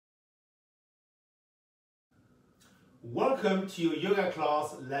Welcome to your yoga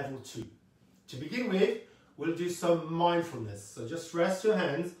class level 2. To begin with, we'll do some mindfulness. So just rest your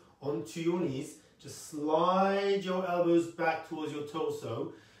hands onto your knees. Just slide your elbows back towards your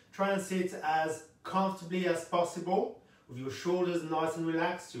torso. Try and sit as comfortably as possible with your shoulders nice and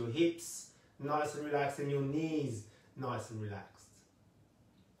relaxed, your hips nice and relaxed, and your knees nice and relaxed.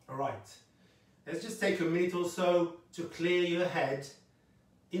 All right, let's just take a minute or so to clear your head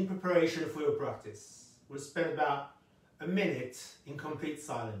in preparation for your practice. We'll spend about a minute in complete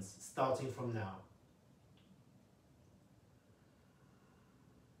silence, starting from now.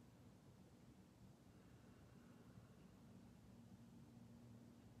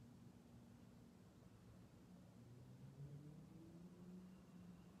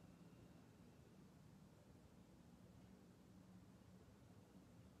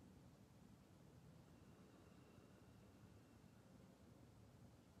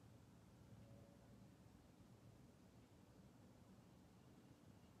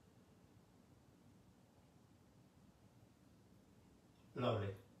 Lovely.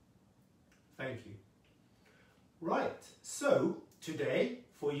 Thank you. Right, so today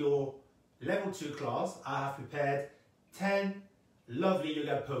for your level 2 class, I have prepared 10 lovely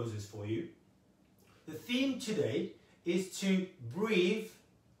yoga poses for you. The theme today is to breathe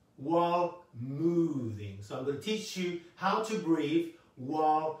while moving. So I'm going to teach you how to breathe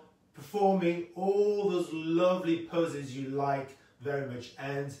while performing all those lovely poses you like very much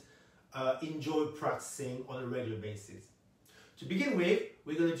and enjoy practicing on a regular basis. To begin with,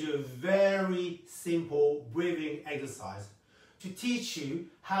 we're going to do a very simple breathing exercise to teach you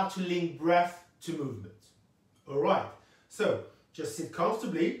how to link breath to movement. Alright, so just sit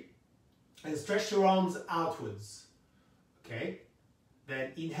comfortably and stretch your arms outwards. Okay,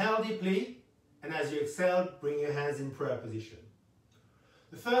 then inhale deeply, and as you exhale, bring your hands in prayer position.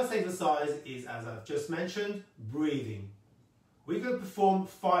 The first exercise is, as I've just mentioned, breathing. We're going to perform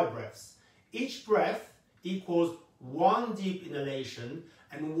 5 breaths. Each breath equals 1 deep inhalation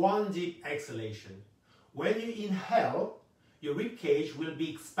and 1 deep exhalation. When you inhale, your ribcage will be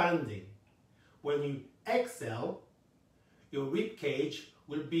expanding. When you exhale, your ribcage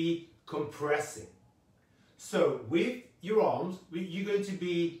will be compressing. So with your arms, you're going to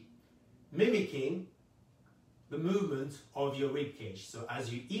be mimicking the movement of your ribcage. So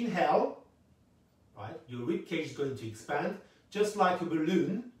as you inhale, right, your ribcage is going to expand, just like a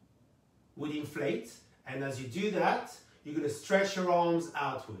balloon would inflate. And as you do that, you're going to stretch your arms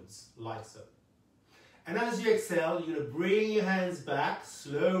outwards, like so. And as you exhale, you're going to bring your hands back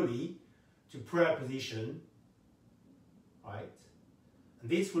slowly to prayer position, right? And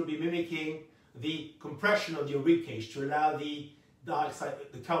this will be mimicking the compression of your ribcage to allow the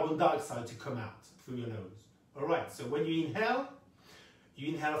carbon dioxide to come out through your nose. All right, so when you inhale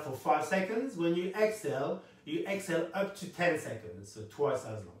for 5 seconds. When you exhale up to 10 seconds, so twice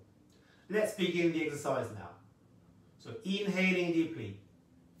as long. Let's begin the exercise now. So inhaling deeply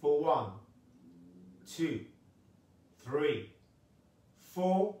for 1, 2, 3,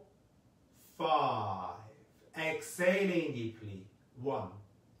 4, 5. Exhaling deeply. 1,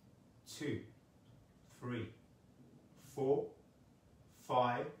 2, 3, 4,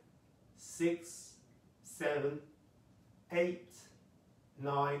 5, 6, 7, 8,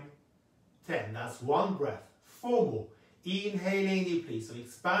 9, 10. That's 1 breath. 4 more. Inhaling deeply, so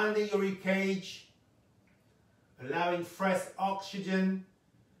expanding your ribcage, allowing fresh oxygen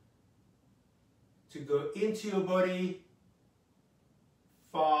to go into your body.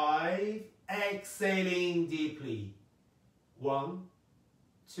 5, exhaling deeply. 1,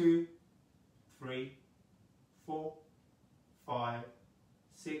 2, 3, 4, 5,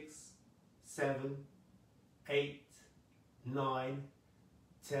 6, 7, 8, 9,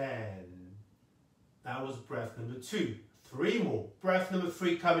 10. That was breath number 2. 3 more. Breath number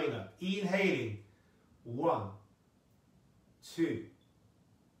 3 coming up. Inhaling. 1, 2,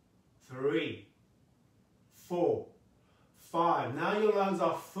 3, 4, 5. Now your lungs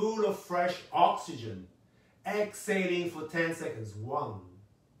are full of fresh oxygen. Exhaling for 10 seconds. 1,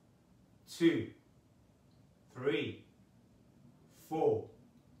 2, 3, 4,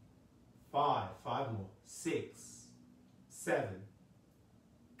 5. 5 more. 6, 7,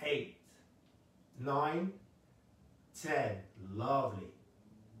 8, 9, 10. Lovely.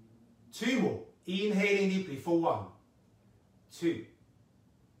 2 more. Inhaling deeply for 1, 2,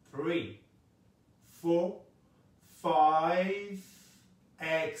 3, 4, 5.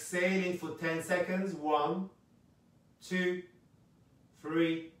 Exhaling for 10 seconds. 1, 2,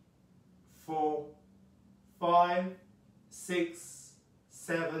 3, 4, 5, 6,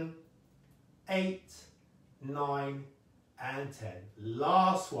 7, 8, 9, and 10.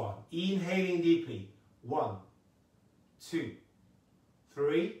 Last one. Inhaling deeply. 1, 2,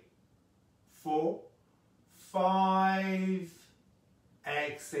 3, 4, 5.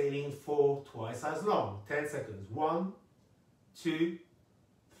 Exhaling for twice as long. 10 seconds. 1, 2,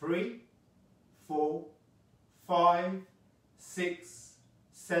 3, 4, 5, 6,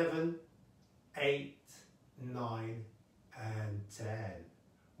 7, 8, 9, and 10.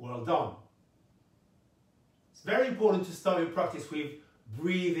 Well done. It's very important to start your practice with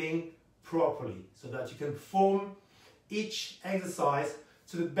breathing properly so that you can perform each exercise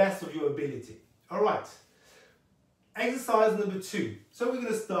to the best of your ability. All right. Exercise number 2. So we're going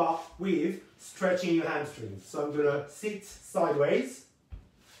to start with stretching your hamstrings. So I'm going to sit sideways.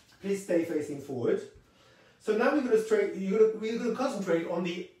 Please stay facing forward. So now we're going to concentrate on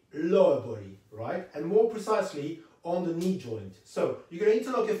the lower body, right? And more precisely on the knee joint. So you're going to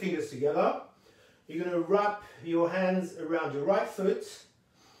interlock your fingers together. You're going to wrap your hands around your right foot.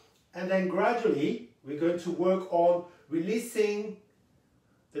 And then gradually we're going to work on releasing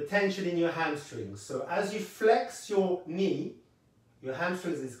the tension in your hamstrings. So as you flex your knee, your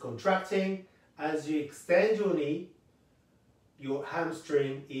hamstrings is contracting. As you extend your knee, your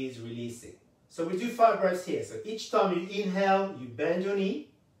hamstring is releasing. So we do 5 breaths here. So each time you inhale, you bend your knee.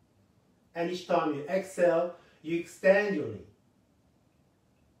 And each time you exhale, you extend your knee.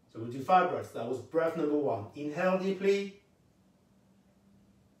 So we'll do 5 breaths. That was breath number 1. Inhale deeply.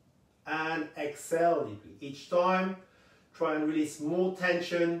 And exhale deeply. Each time, try and release more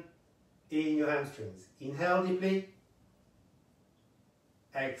tension in your hamstrings. Inhale deeply.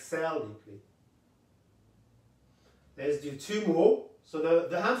 Exhale deeply. Let's do 2 more. So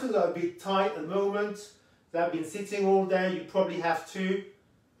the hamstrings are a bit tight at the moment. They've been sitting all day. You probably have to.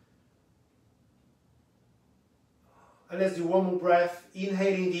 And let's do 1 more breath.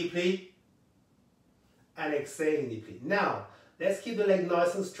 Inhaling deeply. And exhaling deeply. Now, let's keep the leg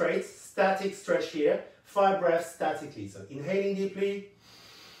nice and straight. Static stretch here. 5 breaths statically. So inhaling deeply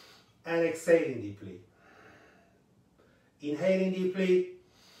and exhaling deeply. Inhaling deeply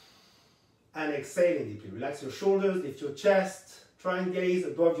and exhaling deeply. Relax your shoulders, lift your chest. Try and gaze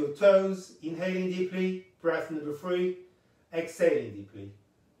above your toes. Inhaling deeply. Breath number 3. Exhaling deeply.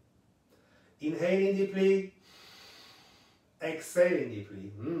 Inhaling deeply. Exhaling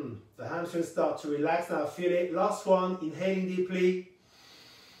deeply. The hamstrings start to relax now. Feel it. Last one. Inhaling deeply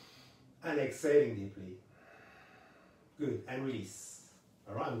and exhaling deeply. Good. And release.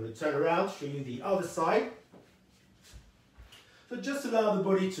 All right. I'm going to turn around, show you the other side. So just allow the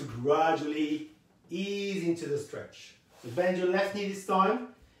body to gradually ease into the stretch. So bend your left knee this time.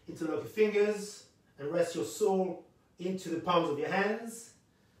 Interlock your fingers and rest your sole into the palms of your hands.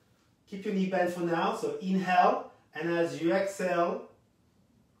 Keep your knee bent for now. So inhale. And as you exhale,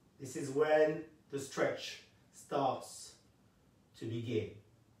 this is when the stretch starts to begin.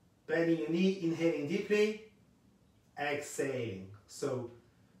 Bending your knee, inhaling deeply, exhaling. So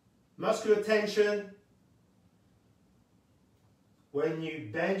muscular tension when you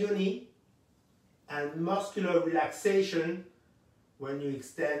bend your knee and muscular relaxation when you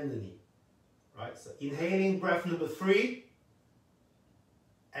extend the knee. Right? So inhaling, breath number 3,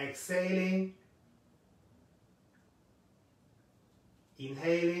 exhaling,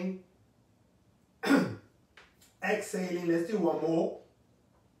 inhaling, exhaling. Let's do 1 more.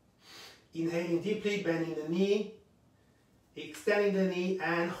 Inhaling deeply, bending the knee, extending the knee,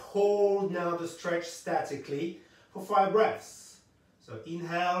 and hold now the stretch statically for 5 breaths. So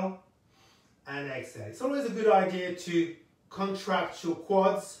inhale and exhale. It's always a good idea to contract your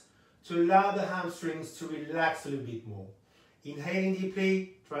quads to allow the hamstrings to relax a little bit more. Inhaling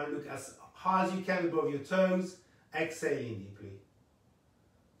deeply, try and look as high as you can above your toes, exhaling deeply.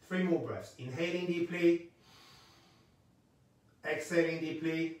 3 more breaths. Inhaling deeply, exhaling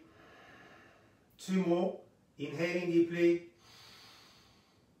deeply. 2 more. Inhaling deeply,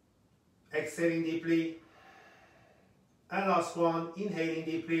 exhaling deeply. And last one, inhaling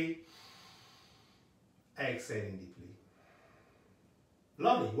deeply, exhaling deeply.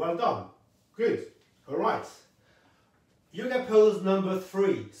 Lovely, well done. Good. All right. Yoga pose number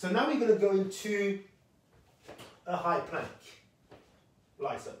 3. So now we're going to go into a high plank.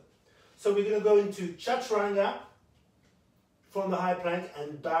 Like so. So we're going to go into chaturanga from the high plank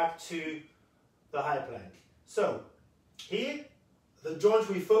and back to the high plank. So here, the joint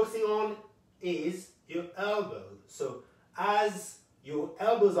we're focusing on is your elbow. So as your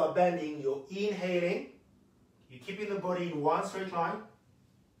elbows are bending, you're inhaling, you're keeping the body in one straight line.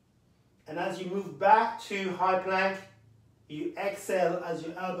 And as you move back to high plank, you exhale as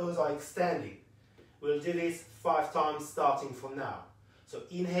your elbows are extending. We'll do this 5 times starting from now. So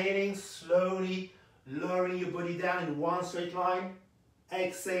inhaling, slowly lowering your body down in one straight line.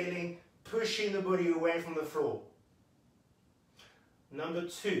 Exhaling, pushing the body away from the floor. Number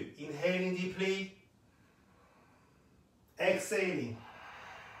 2, inhaling deeply, exhaling.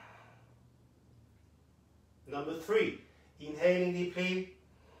 Number 3, inhaling deeply.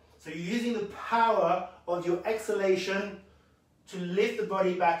 So you're using the power of your exhalation to lift the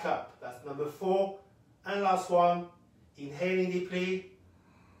body back up. That's number 4. And last one, inhaling deeply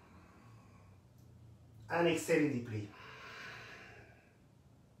and exhaling deeply.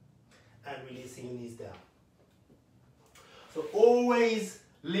 And releasing your knees down. So always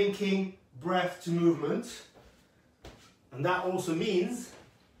linking breath to movement. And that also means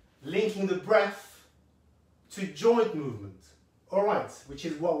linking the breath to joint movement. All right, which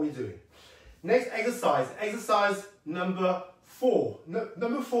is what we're doing. Next exercise, exercise number 4.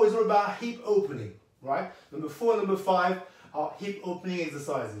 Number 4 is all about hip opening, right? Number 4 and number 5 are hip opening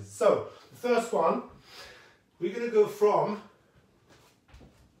exercises. So the first one, we're going to go from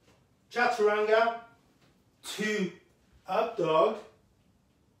chaturanga to up dog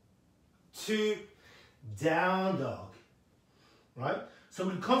to down dog, right? So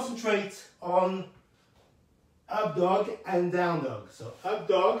we'll concentrate on up dog and down dog. So up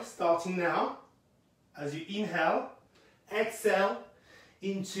dog starting now. As you inhale, exhale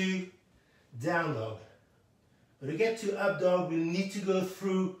into down dog. But to get to up dog, we'll need to go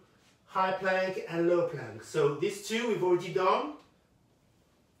through high plank and low plank. So these two we've already done.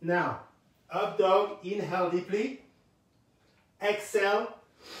 Now, up dog, inhale deeply, exhale,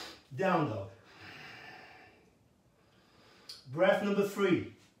 down dog. Breath number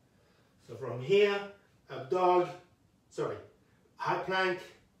 3. So from here, up dog, high plank,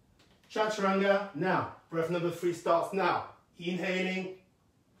 chaturanga. Now, breath number 3 starts now. Inhaling,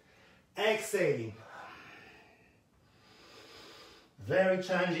 exhaling. Very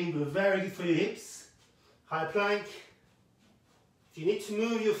challenging, but very good for your hips. High plank. If you need to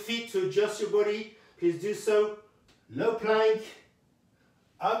move your feet to adjust your body, please do so. Low plank,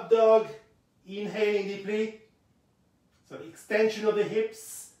 up dog, inhaling deeply. So extension of the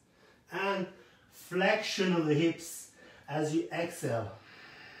hips and flexion of the hips as you exhale.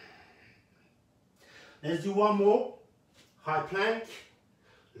 Let's do one more. High plank,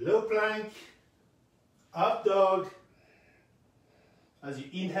 low plank, up dog. As you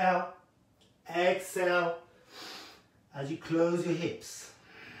inhale, exhale, as you close your hips.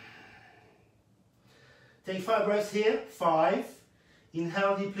 Take 5 breaths here. 5.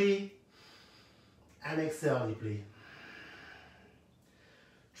 Inhale deeply and exhale deeply.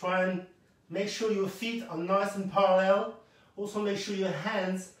 Try and make sure your feet are nice and parallel. Also make sure your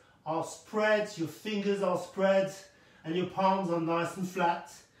hands are spread, your fingers are spread, and your palms are nice and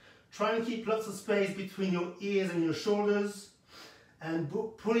flat. Try and keep lots of space between your ears and your shoulders, and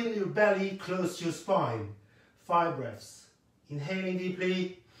pulling your belly close to your spine. 5 breaths. Inhaling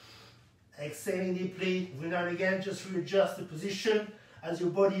deeply, exhaling deeply. Every now and again, just readjust the position as your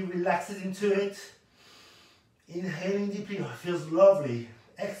body relaxes into it. Inhaling deeply, oh, it feels lovely.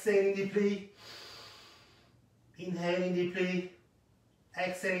 Exhaling deeply, inhaling deeply,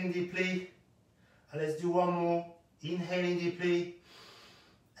 exhaling deeply. And let's do one more. Inhaling deeply,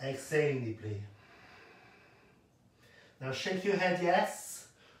 exhaling deeply. Now shake your head yes,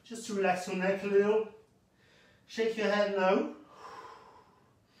 just to relax your neck a little. Shake your head no.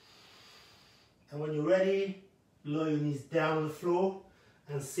 And when you're ready, lower your knees down on the floor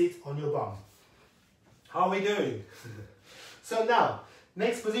and sit on your bum. How are we doing? So now,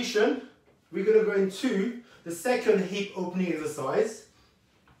 next position, we're going to go into the second hip opening exercise.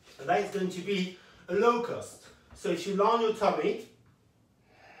 And that is going to be a locust. So if you lie on your tummy,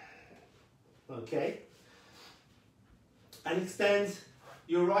 okay, and extend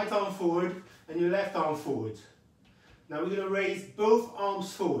your right arm forward and your left arm forward. Now we're going to raise both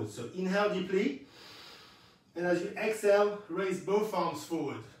arms forward. So inhale deeply, and as you exhale, raise both arms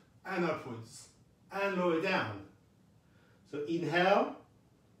forward and upwards and lower down. So inhale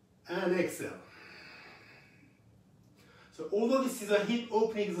and exhale. So although this is a hip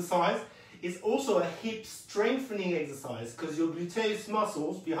opening exercise, it's also a hip strengthening exercise because your gluteus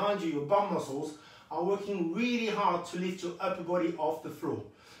muscles behind you, your bum muscles, are working really hard to lift your upper body off the floor.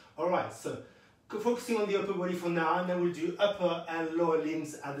 Alright, so focusing on the upper body for now, and then we'll do upper and lower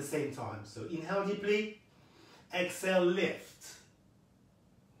limbs at the same time. So inhale deeply, exhale, lift.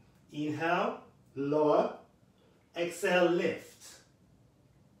 Inhale, lower, exhale, lift.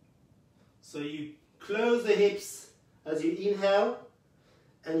 So you close the hips as you inhale,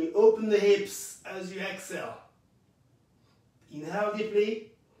 and you open the hips as you exhale. Inhale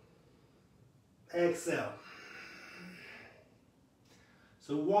deeply, exhale.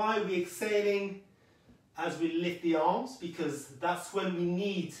 So why are we exhaling as we lift the arms? Because that's when we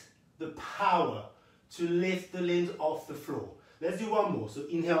need the power to lift the limbs off the floor. Let's do one more. So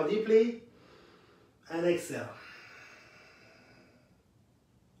inhale deeply and exhale.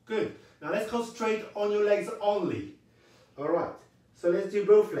 Good. Now let's concentrate on your legs only. All right. So let's do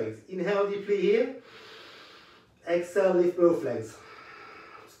both legs. Inhale deeply here. Exhale, lift both legs.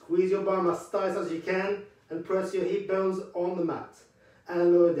 Squeeze your bum as tight as you can and press your hip bones on the mat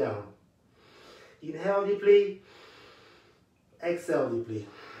and lower down. Inhale deeply. Exhale deeply.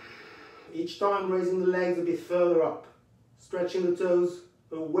 Each time raising the legs a bit further up. Stretching the toes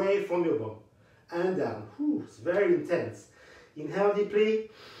away from your bum and down. Whew, it's very intense. Inhale deeply.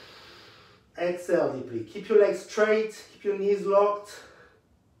 Exhale deeply. Keep your legs straight, keep your knees locked,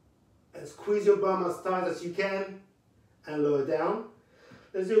 and squeeze your bum as tight as you can and lower down.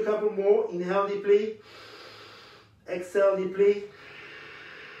 Let's do a couple more. Inhale deeply. Exhale deeply.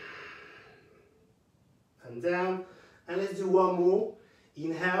 And down. And let's do one more.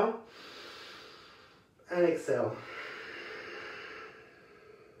 Inhale and exhale.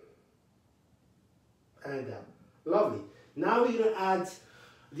 And down. Lovely. Now we're going to add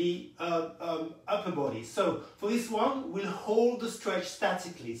the upper body. So for this one, we'll hold the stretch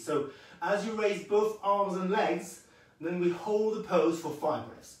statically. So as you raise both arms and legs, then we hold the pose for 5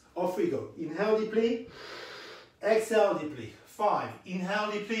 breaths. Off we go. Inhale deeply, exhale deeply. 5.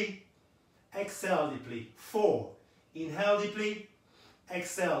 Inhale deeply, exhale deeply. 4. Inhale deeply,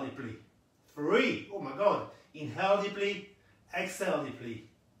 exhale deeply. 3. Oh my God. Inhale deeply, exhale deeply.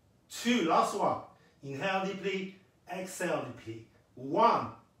 2. Last one. Inhale deeply, exhale deeply. 1.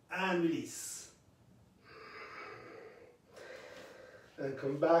 And release. And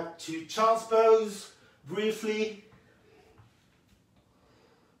come back to child's pose briefly.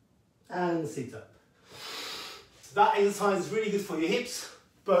 And sit up. So that exercise is really good for your hips,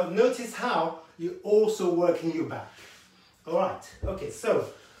 but notice how you're also working your back. All right, okay, so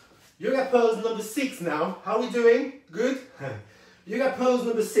yoga pose number 6 now. How are we doing? Good? Yoga pose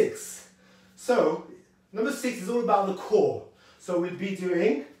number 6. So, number 6 is all about the core. So we'll be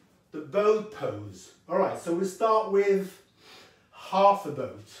doing the boat pose. All right, so we'll start with half a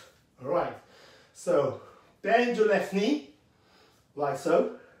boat. All right, so bend your left knee, like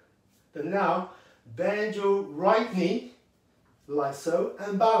so. Then now, bend your right knee, like so,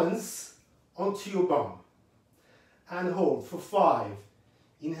 and balance onto your bum. And hold for 5.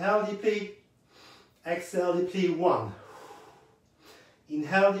 Inhale deeply, exhale deeply, 1.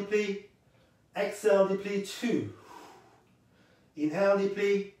 Inhale deeply, exhale deeply, 2. Inhale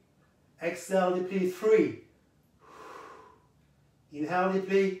deeply, exhale deeply, 3. Inhale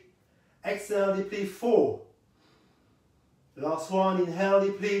deeply, exhale deeply, 4. Last one, inhale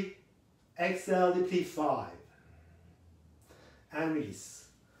deeply, exhale deeply, 5. And release.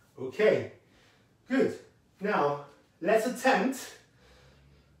 Okay, good. Now, let's attempt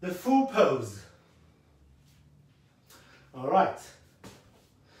the full pose. All right.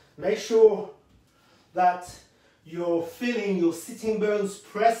 Make sure that you're feeling your sitting bones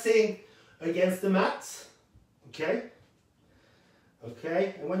pressing against the mat. Okay?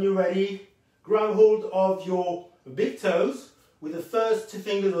 Okay, and when you're ready, grab hold of your big toes with the first 2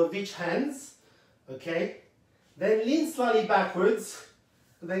 fingers of each hands. Okay? Then lean slightly backwards,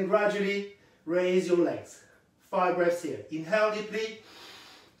 and then gradually raise your legs. 5 breaths here. Inhale deeply,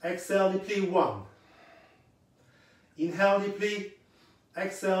 exhale deeply, 1. Inhale deeply,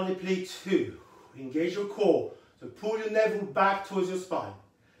 exhale deeply, 2. Engage your core. So pull your navel back towards your spine.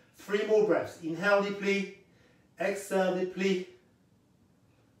 3 more breaths. Inhale deeply, exhale deeply.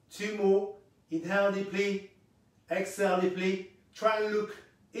 2 more. Inhale deeply, exhale deeply. Try and look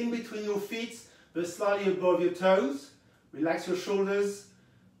in between your feet, but slightly above your toes. Relax your shoulders.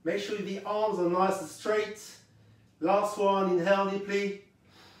 Make sure the arms are nice and straight. Last one, inhale deeply,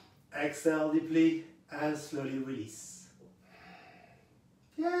 exhale deeply, and slowly release.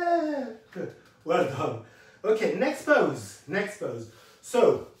 Yeah, good. Well done. Okay, next pose, next pose.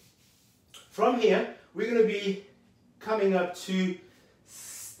 So, from here, we're going to be coming up to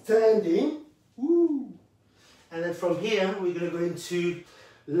standing. Woo. And then from here, we're going to go into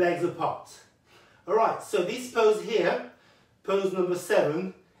legs apart. All right, so this pose here, pose number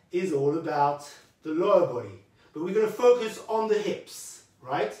 7, is all about the lower body. But we're going to focus on the hips,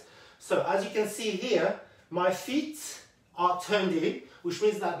 right? So as you can see here, my feet are turned in, which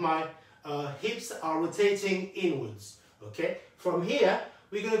means that my hips are rotating inwards, okay? From here,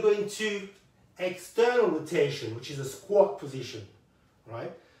 we're going to go into external rotation, which is a squat position,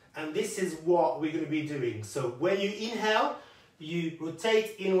 right? And this is what we're going to be doing. So when you inhale, you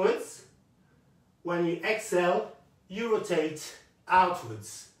rotate inwards. When you exhale, you rotate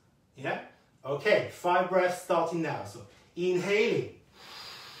outwards, yeah? Okay, 5 breaths starting now. So inhaling,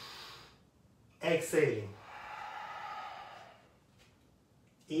 exhaling,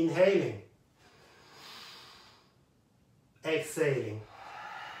 Inhaling. Exhaling.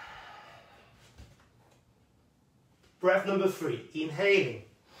 Breath number 3. Inhaling.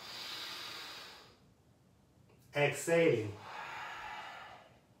 Exhaling.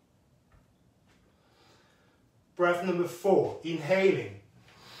 Breath number 4. Inhaling.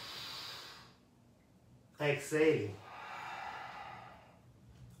 Exhaling.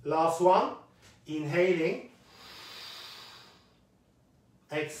 Last one. Inhaling.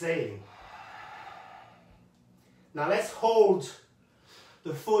 Exhaling. Now let's hold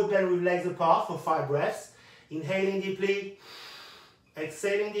the forward bend with legs apart for 5 breaths. Inhaling deeply.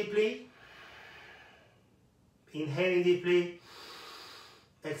 Exhaling deeply. Inhaling deeply.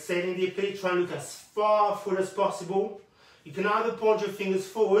 Exhaling deeply. Try and look as far forward as possible. You can either point your fingers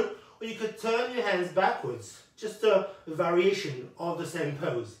forward or you could turn your hands backwards. Just a variation of the same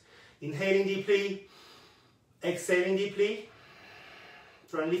pose. Inhaling deeply. Exhaling deeply.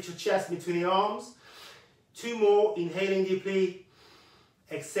 Try and lift your chest between the arms. 2 more. Inhaling deeply.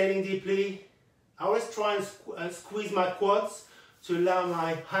 Exhaling deeply. I always try and squeeze my quads to allow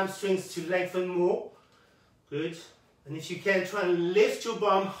my hamstrings to lengthen more. Good. And if you can, try and lift your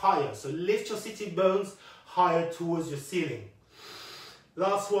bum higher. So lift your sitting bones higher towards your ceiling.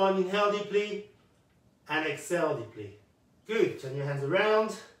 Last one. Inhale deeply and exhale deeply. Good. Turn your hands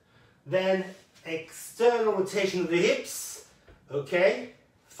around. Then external rotation of the hips. Okay.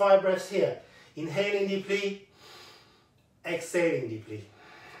 5 breaths here. Inhaling deeply. Exhaling deeply.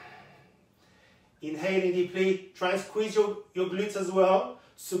 Inhaling deeply. Try and squeeze your glutes as well.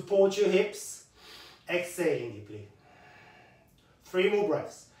 Support your hips. Exhaling deeply. 3 more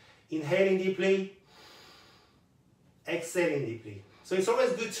breaths. Inhaling deeply. Exhaling deeply. So it's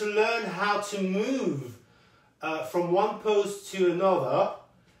always good to learn how to move from one pose to another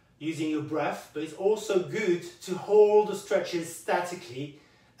using your breath, but it's also good to hold the stretches statically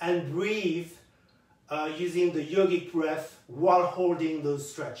and breathe using the yogic breath while holding those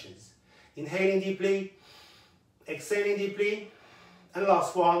stretches. Inhaling deeply, exhaling deeply, and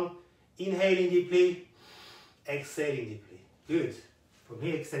last one, inhaling deeply, exhaling deeply. Good. From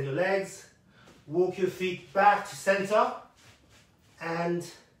here, extend your legs, walk your feet back to center, and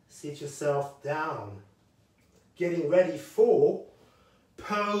sit yourself down. Getting ready for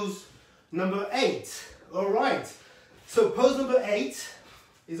pose number 8. All right. So pose number 8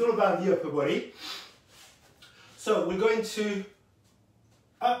 is all about the upper body. So we're going to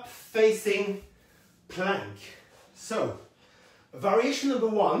up facing plank. So variation number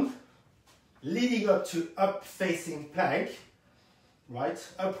 1, leading up to up facing plank, right,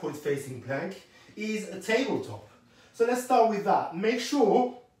 upward facing plank, is a tabletop. So let's start with that. Make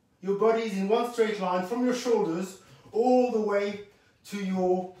sure your body is in one straight line from your shoulders all the way to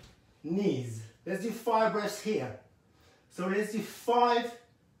your knees. Let's do 5 breaths here. So let's do 5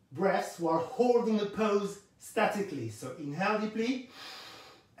 breaths while holding the pose statically. So inhale deeply,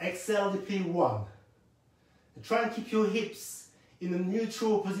 exhale deeply, 1. And try and keep your hips in a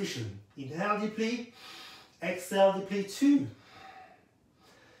neutral position. Inhale deeply, exhale deeply, 2.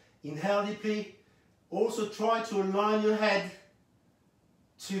 Inhale deeply. Also try to align your head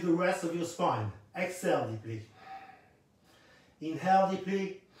to the rest of your spine. Exhale deeply. Inhale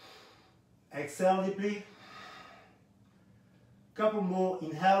deeply. Exhale deeply. Couple more.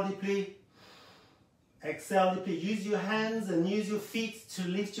 Inhale deeply. Exhale deeply. Use your hands and use your feet to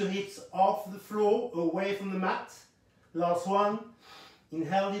lift your hips off the floor, away from the mat. Last one.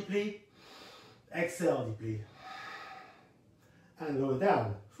 Inhale deeply. Exhale deeply. And lower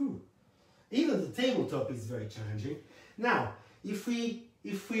down. Whew. Even the tabletop is very challenging. Now, if we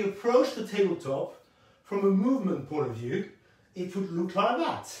approach the tabletop from a movement point of view, it would look like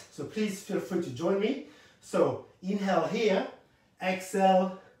that. So please feel free to join me. So inhale here,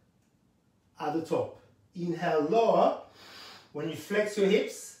 exhale at the top. Inhale lower when you flex your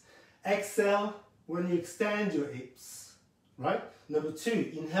hips, exhale when you extend your hips, right? Number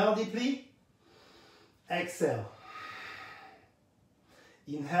 2, inhale deeply, exhale.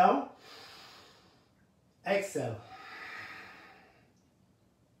 Inhale, exhale.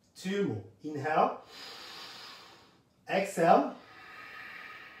 2 more. Inhale, exhale.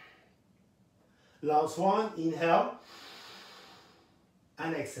 Last one, inhale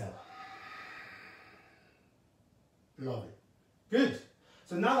and exhale. Lovely. Good.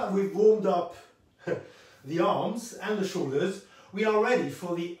 So now that we've warmed up the arms and the shoulders, we are ready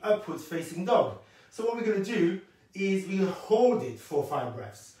for the upward facing dog. So what we're going to do is we're going to hold it for 5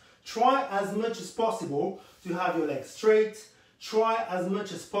 breaths. Try as much as possible to have your legs straight. Try as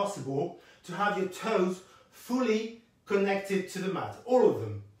much as possible to have your toes fully connected to the mat. All of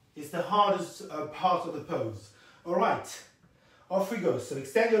them. It's the hardest part of the pose. All right. Off we go. So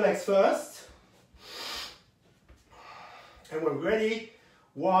extend your legs first. And when we're ready,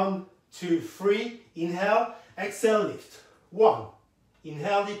 1, 2, 3. Inhale, exhale, lift. 1.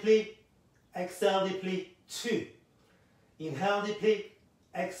 Inhale deeply, exhale deeply. 2. Inhale deeply,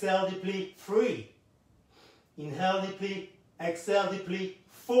 exhale deeply. 3. Inhale deeply, exhale deeply.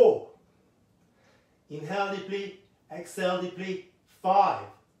 4. Inhale deeply, exhale deeply. 5.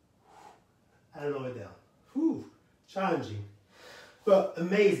 And lower down. Whew, challenging, but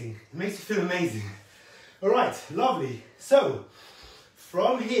amazing. It makes you feel amazing. All right, lovely. So,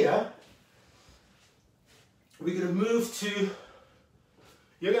 from here, we're going to move to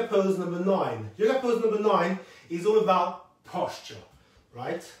yoga pose number 9. Yoga pose number 9 is all about posture,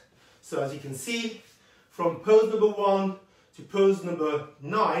 right? So as you can see, from pose number 1 to pose number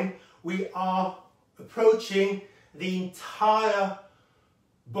 9, we are approaching the entire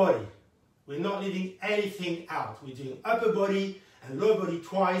body. We're not leaving anything out. We're doing upper body and lower body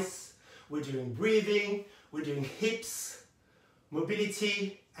twice. We're doing breathing, we're doing hips,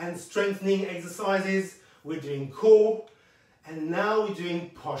 mobility and strengthening exercises. We're doing core, and now we're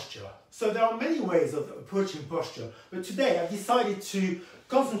doing posture. So there are many ways of approaching posture, but today I've decided to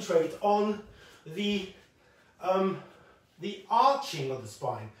concentrate on the arching of the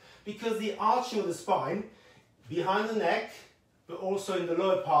spine, because the arching of the spine behind the neck, but also in the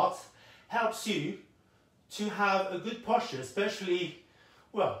lower part, helps you to have a good posture, especially,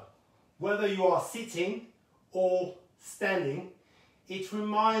 well, whether you are sitting or standing. It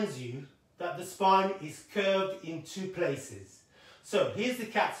reminds you that the spine is curved in 2 places. So here's the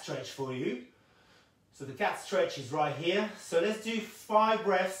cat stretch for you. So the cat stretch is right here. So let's do 5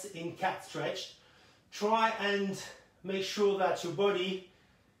 breaths in cat stretch. Try and make sure that your body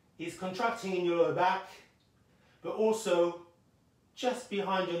is contracting in your lower back, but also just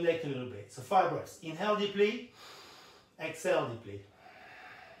behind your neck a little bit. So 5 breaths. Inhale deeply, exhale deeply.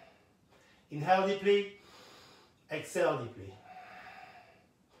 Inhale deeply, exhale deeply.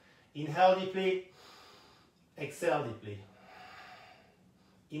 Inhale deeply, exhale deeply.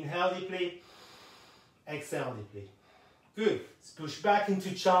 Inhale deeply, exhale deeply. Good. Let's push back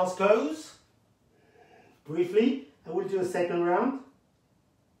into child's pose briefly, and we'll do a second round.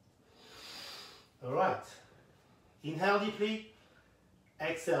 All right. Inhale deeply,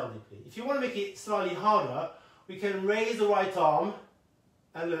 exhale deeply. If you want to make it slightly harder, we can raise the right arm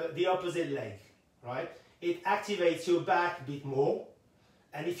and the opposite leg, right? It activates your back a bit more.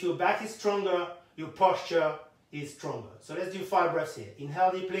 And if your back is stronger, your posture is stronger. So let's do 5 breaths here.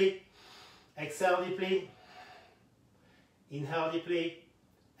 Inhale deeply, exhale deeply. Inhale deeply,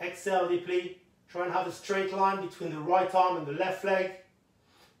 exhale deeply. Try and have a straight line between the right arm and the left leg.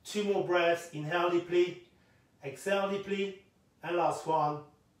 2 more breaths. Inhale deeply, exhale deeply. And last one.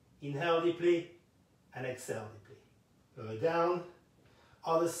 Inhale deeply and exhale deeply. Lower down.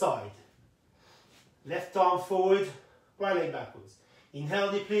 Other side. Left arm forward, right leg backwards.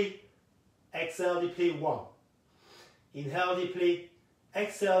 Inhale deeply, exhale deeply, 1. Inhale deeply,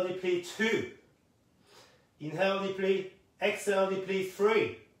 exhale deeply, 2. Inhale deeply, exhale deeply,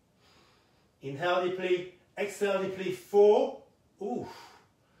 3. Inhale deeply, exhale deeply, 4. Oof.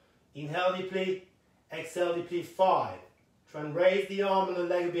 Inhale deeply, exhale deeply, 5. Try and raise the arm and the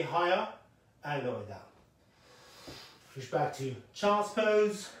leg a bit higher and lower down. Push back to child's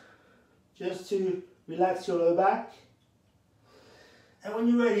pose, just to relax your lower back. And when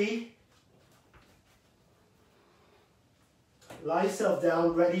you're ready, lie yourself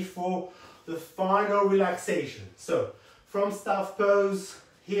down, ready for the final relaxation. So, from staff pose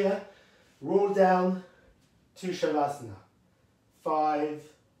here, roll down to Savasana. 5,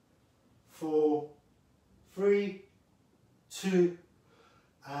 4, 3, 2,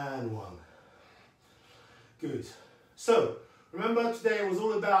 and 1. Good. So, remember today was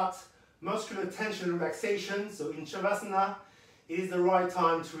all about muscular tension and relaxation. So in Savasana, it is the right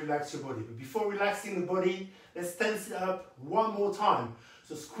time to relax your body. But before relaxing the body, let's tense it up one more time.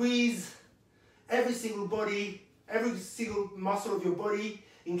 So squeeze every single muscle of your body,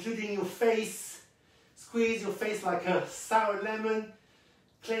 including your face. Squeeze your face like a sour lemon.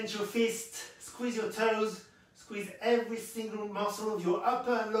 Clench your fist, squeeze your toes, squeeze every single muscle of your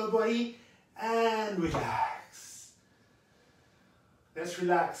upper and lower body, and relax. Let's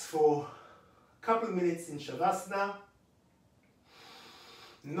relax for a couple of minutes in Savasana.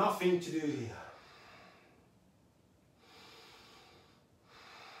 Nothing to do here.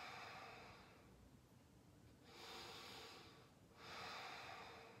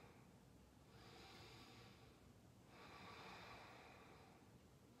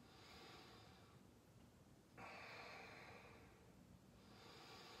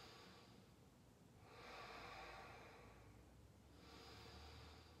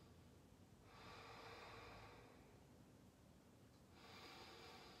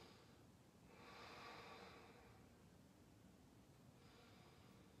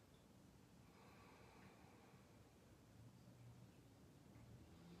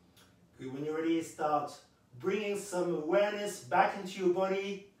 Good. When you're ready, start bringing some awareness back into your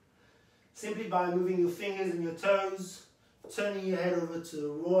body simply by moving your fingers and your toes, turning your head over to the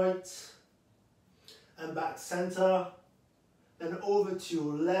right and back center, then over to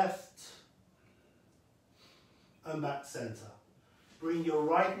your left and back center. Bring your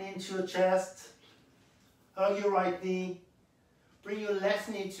right knee into your chest, hug your right knee, bring your left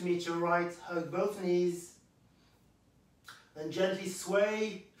knee to meet your right, hug both knees, and gently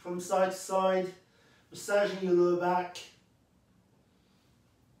sway from side to side, massaging your lower back,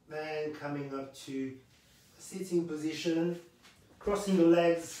 then coming up to a sitting position, crossing your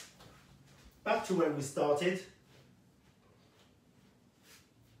legs, back to where we started.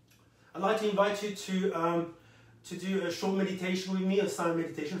 I'd like to invite you to do a short meditation with me, a silent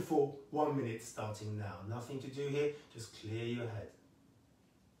meditation for 1 minute starting now. Nothing to do here, just clear your head.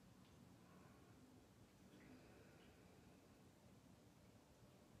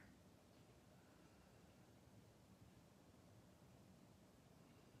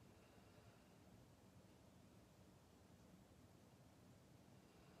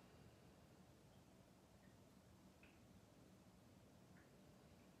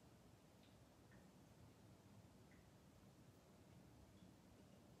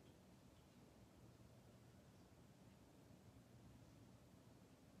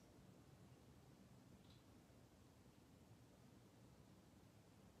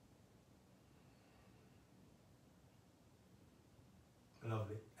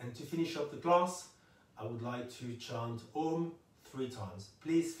 Lovely. And to finish up the class, I would like to chant Om 3 times.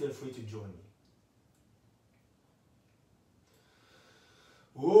 Please feel free to join me.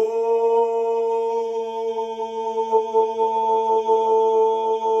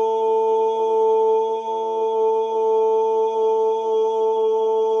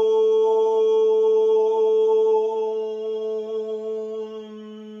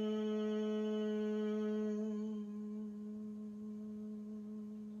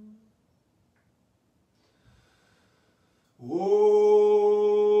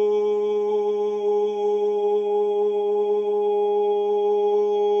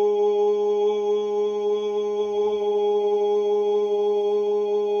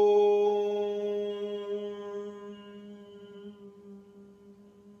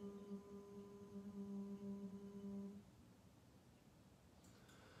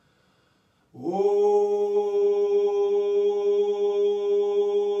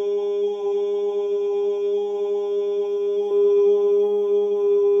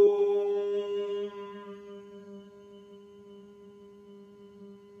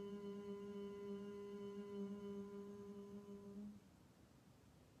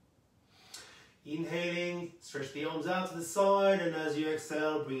 Inhaling, stretch the arms out to the side, and as you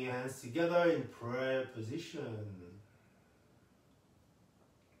exhale, bring your hands together in prayer position.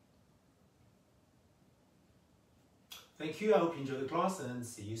 Thank you, I hope you enjoyed the class and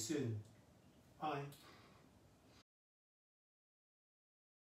see you soon. Bye.